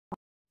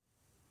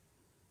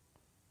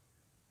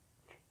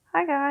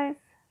Hi guys,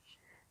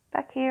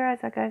 back here as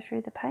I go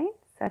through the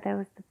paints. So there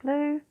was the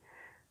blue,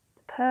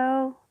 the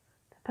pearl,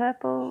 the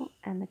purple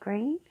and the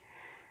green.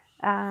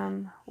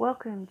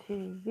 Welcome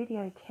to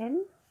video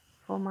 10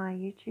 for my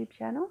YouTube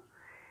channel.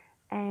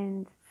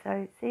 And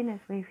so seeing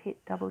as we've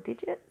hit double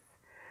digits,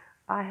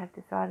 I have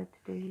decided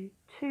to do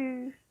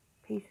two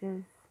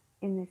pieces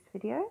in this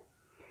video.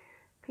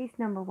 Piece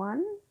number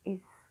one is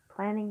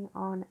planning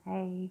on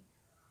a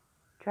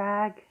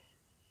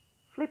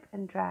flip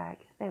and drag.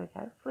 There we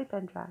go, flip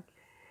and drag.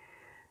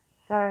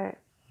 So I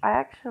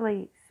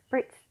actually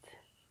spritzed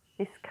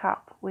this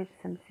cup with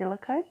some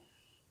silicone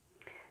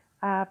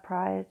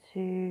prior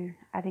to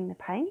adding the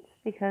paints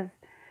because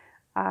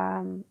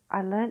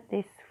I learnt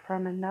this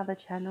from another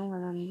channel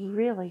and I'm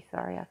really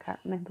sorry, I can't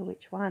remember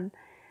which one.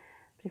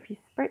 But if you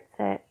spritz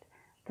it,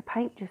 the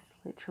paint just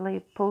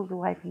literally pulls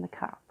away from the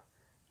cup.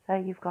 So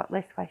you've got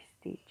less wastage.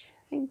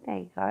 I think there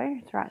you go,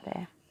 it's right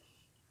there.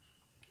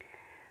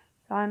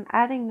 So I'm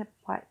adding the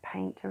white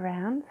paint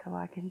around so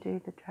I can do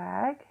the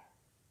drag.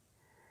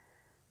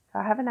 So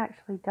I haven't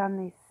actually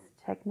done this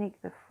technique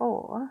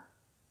before,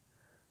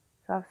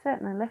 so I've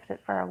certainly left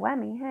it for a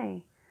whammy,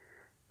 hey?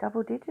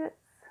 Double digits,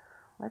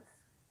 let's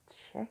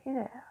check it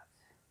out.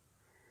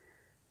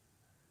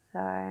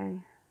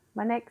 So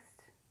my next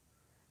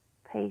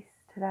piece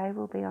today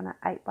will be on an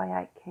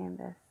 8x8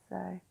 canvas,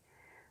 so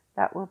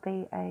that will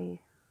be a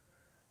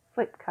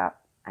flip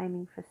cup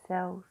aiming for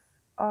cells.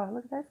 Oh,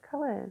 look at those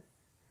colours.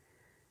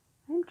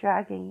 I'm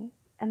dragging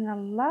and I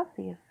love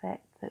the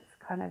effect that's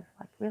kind of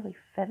like really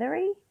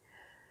feathery.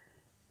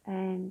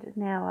 And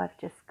now I've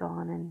just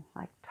gone and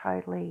like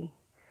totally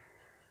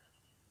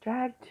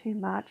dragged too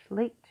much,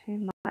 leaked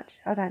too much,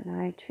 I don't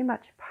know, too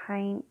much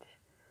paint.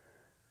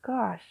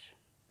 Gosh,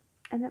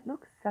 and it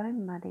looks so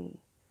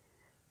muddy.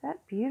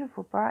 That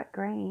beautiful bright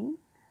green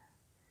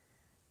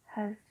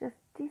has just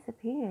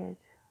disappeared.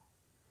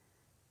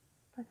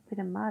 Like a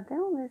bit of mud.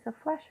 Oh, there's a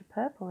flash of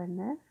purple in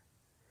there.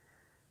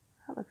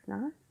 That looks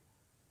nice.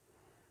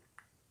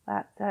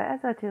 But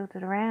as I tilt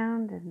it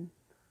around and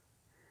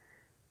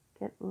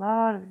get a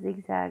lot of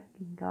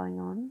zigzagging going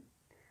on,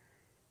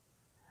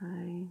 so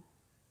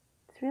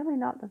it's really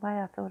not the way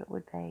I thought it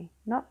would be.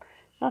 Not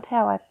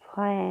how I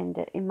planned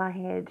it in my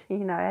head,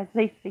 as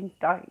these things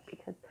don't,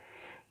 because,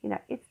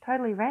 it's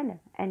totally random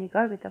and you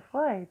go with the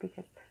flow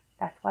because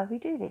that's why we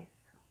do this.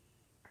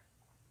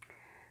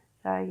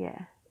 So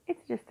yeah,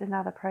 it's just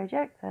another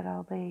project that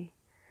I'll be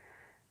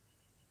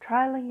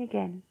trialing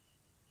again.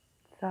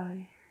 So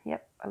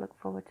yep, I look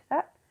forward to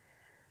that.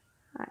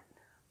 Right,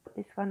 put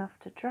this one off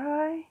to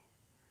dry.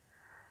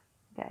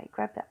 Okay,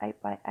 grab the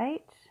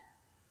 8x8.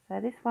 So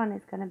this one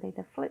is going to be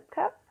the flip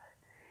cup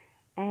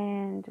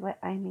and we're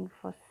aiming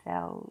for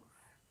cells.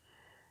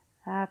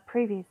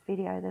 Previous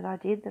video that I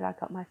did that I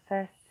got my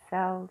first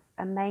cells,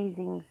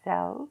 amazing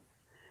cells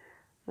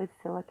with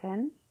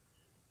silicone,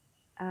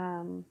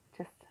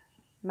 just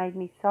made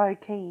me so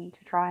keen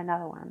to try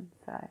another one.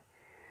 So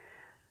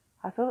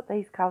I thought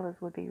these colours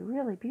would be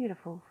really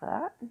beautiful for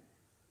that.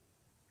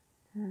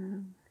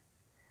 And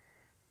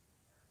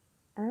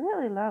I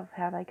really love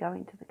how they go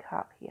into the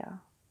cup here.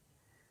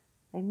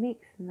 They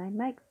mix and they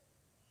make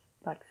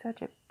like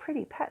such a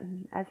pretty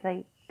pattern as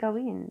they go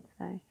in.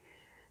 So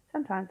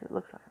sometimes it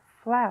looks like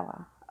a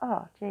flower.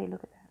 Oh gee,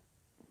 look at that.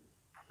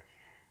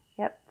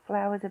 Yep,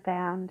 flowers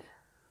abound.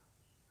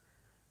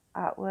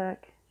 Artwork,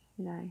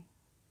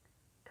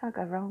 can't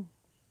go wrong.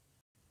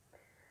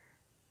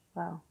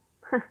 Well,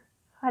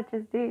 I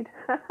just did.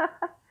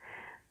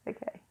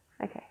 Okay,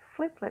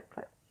 flip.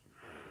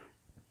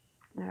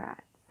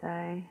 Alright,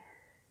 so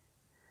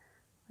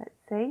let's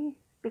see.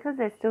 Because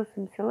there's still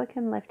some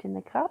silicone left in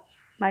the cup,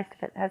 most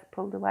of it has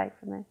pulled away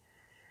from it.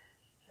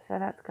 So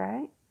that's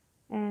great.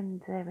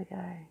 And there we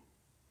go.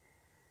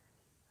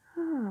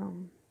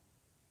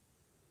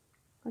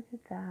 Look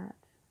at that.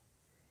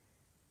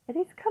 It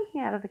is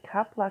coming out of the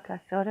cup like I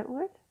thought it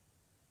would.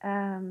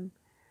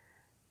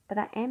 But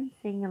I am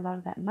seeing a lot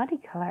of that muddy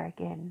colour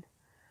again.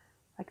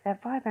 Like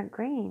that vibrant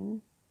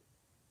green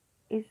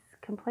is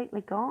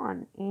completely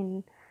gone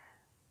in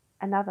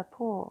another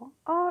pour.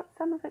 Oh,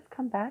 some of it's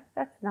come back.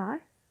 That's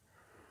nice.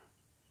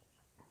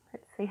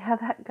 Let's see how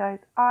that goes.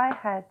 I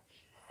had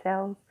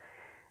cells,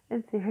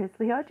 and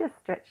seriously, I just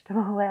stretched them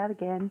all out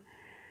again.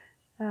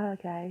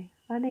 Okay,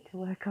 I need to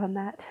work on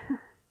that.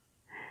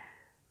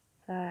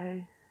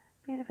 So,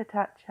 bit of a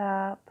touch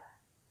up.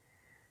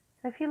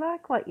 So if you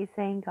like what you're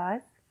seeing,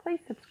 guys, please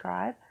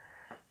subscribe.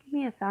 Give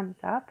me a thumbs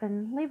up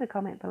and leave a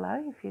comment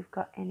below if you've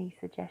got any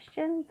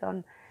suggestions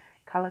on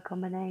colour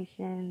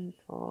combinations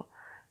or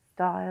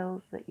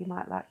styles that you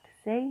might like to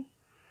see.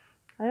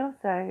 I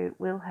also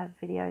will have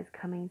videos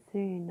coming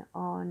soon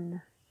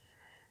on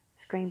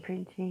screen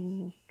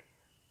printing,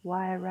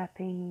 wire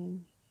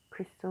wrapping,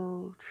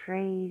 crystal,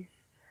 trees,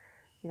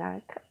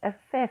 a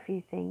fair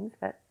few things,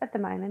 but at the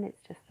moment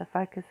it's just the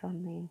focus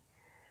on the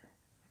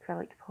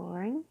acrylic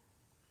pouring.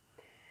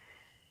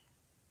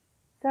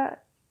 So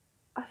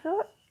I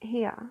thought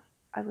here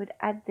I would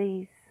add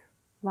these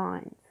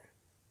lines,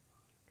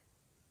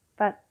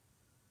 but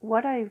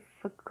what I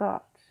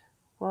forgot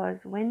was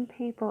when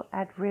people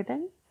add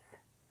ribbons,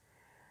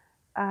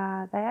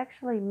 they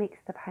actually mix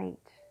the paint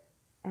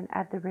and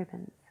add the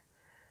ribbons.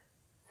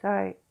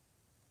 So,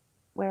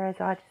 whereas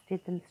I just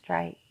did them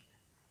straight,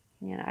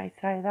 you know,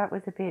 so that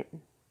was a bit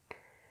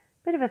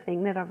of a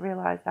thing that I've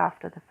realised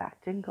after the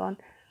fact and gone,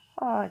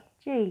 oh,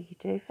 gee, you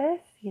do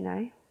first, you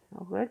know,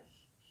 all good.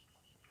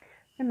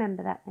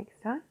 Remember that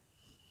next time.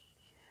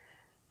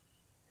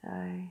 So,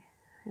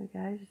 here we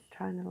go, just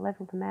trying to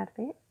level them out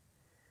a bit.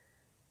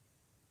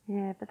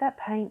 Yeah, but that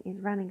paint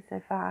is running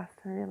so fast,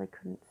 I really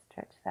couldn't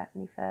stretch that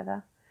any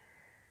further.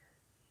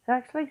 So I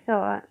actually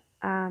thought,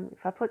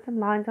 if I put some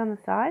lines on the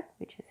side,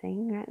 which you're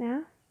seeing right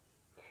now,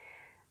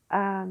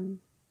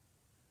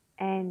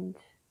 and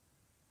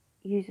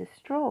use a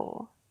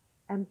straw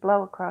and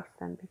blow across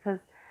them, because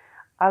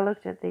I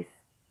looked at this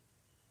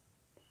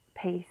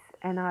piece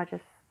and I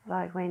just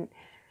like went,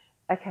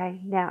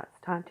 okay, now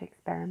it's time to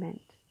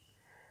experiment.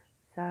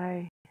 So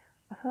I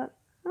thought,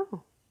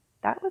 oh,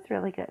 that was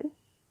really good.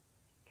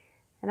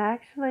 And I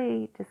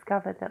actually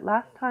discovered that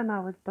last time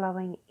I was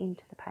blowing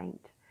into the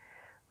paint,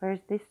 whereas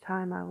this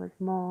time I was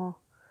more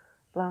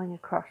blowing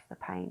across the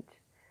paint.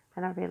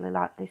 And I really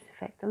like this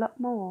effect a lot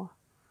more.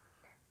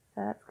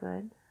 So that's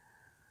good.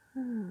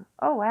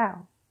 Oh,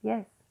 wow.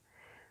 Yes.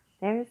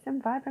 There is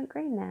some vibrant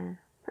green there.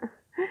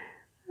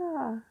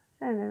 Oh,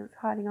 and it's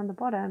hiding on the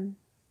bottom.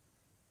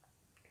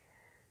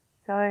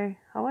 So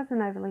I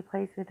wasn't overly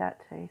pleased with that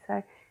too.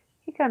 So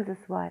here comes a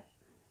swipe.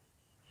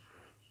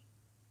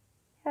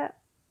 Yep.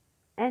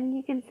 And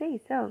you can see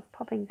cells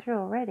popping through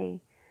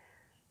already.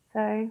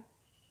 So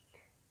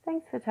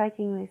thanks for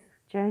taking this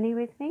journey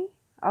with me.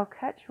 I'll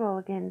catch you all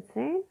again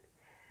soon.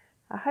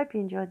 I hope you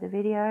enjoyed the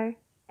video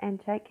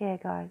and take care,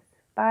 guys.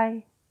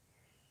 Bye.